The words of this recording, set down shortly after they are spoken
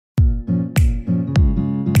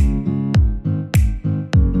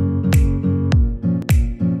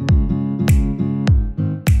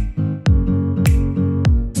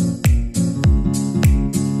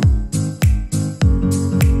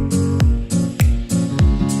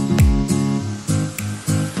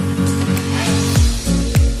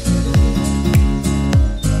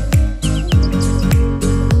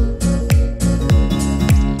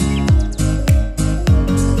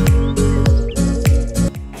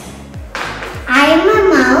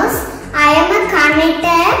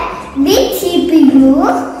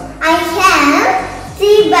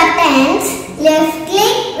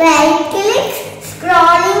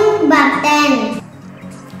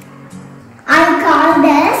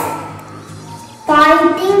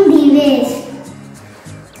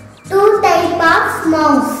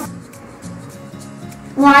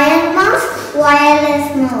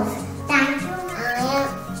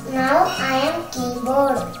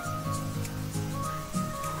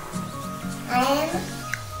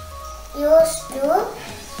used to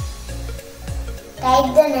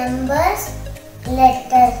type the numbers,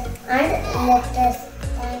 letters and letters.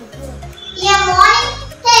 Thank you. A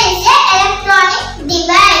monitor is an electronic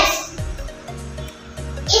device.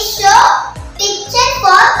 It shows picture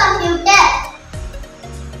for computer.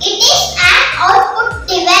 It is an output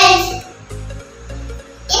device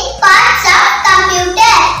in parts of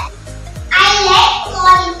computer. I like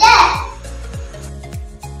monitor.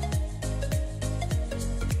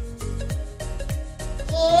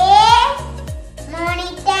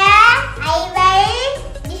 Monitor, I will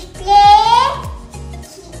display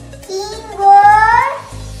keyboard.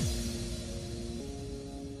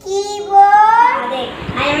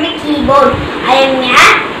 I am a keyboard. I am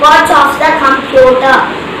a part of the computer.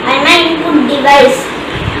 I am an input device.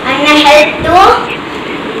 I am a help to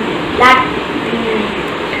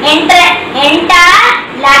enter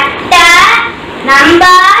letter,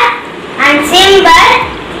 number and symbol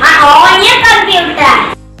on your computer.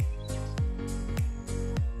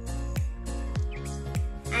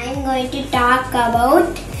 I am going to talk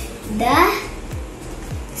about the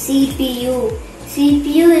CPU.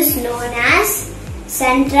 CPU is known as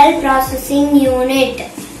Central Processing Unit.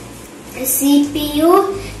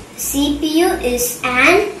 CPU is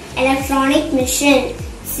an electronic machine.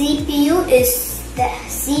 CPU is the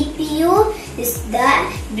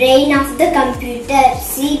brain of the computer.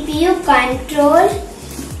 CPU control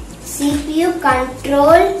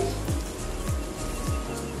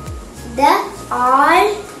the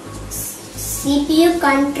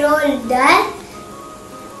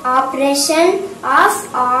operation of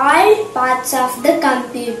all parts of the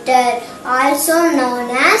computer, also known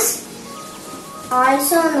as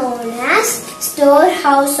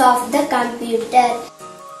storehouse of the computer.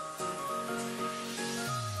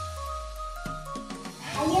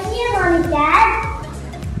 I am a monitor.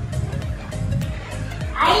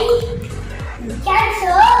 I can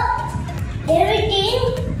show everything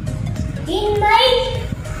in my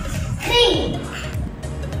screen.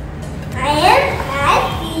 I am a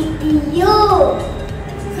CPU,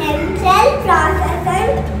 Central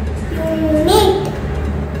Processing Unit.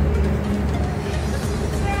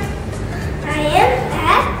 I am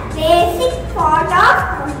a basic part of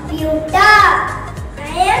computer. I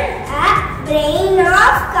am a brain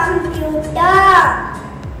of computer.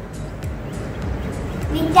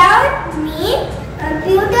 Without me,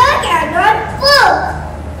 computer cannot work.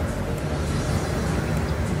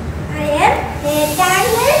 I am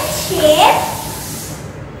rectangle shaped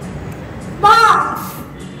box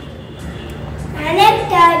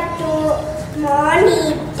connected to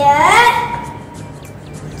monitor,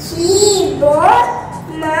 keyboard,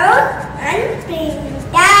 mouse and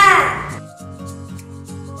printer.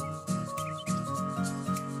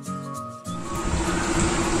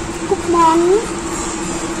 Good morning.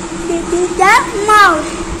 This is the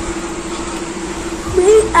mouse.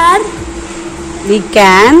 We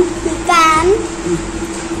can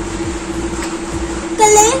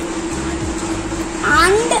click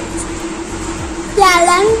and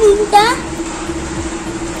challenge with the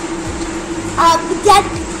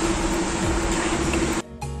object.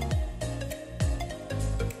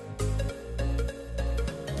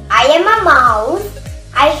 I am a mouse.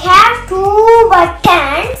 I have 2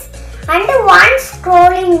 buttons and one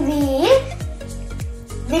scrolling wheel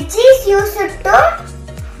which is used to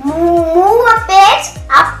move a page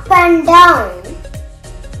up and down.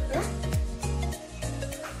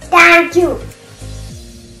 Thank you.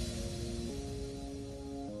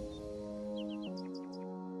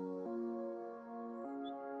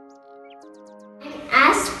 A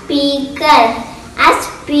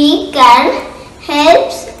speaker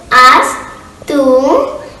helps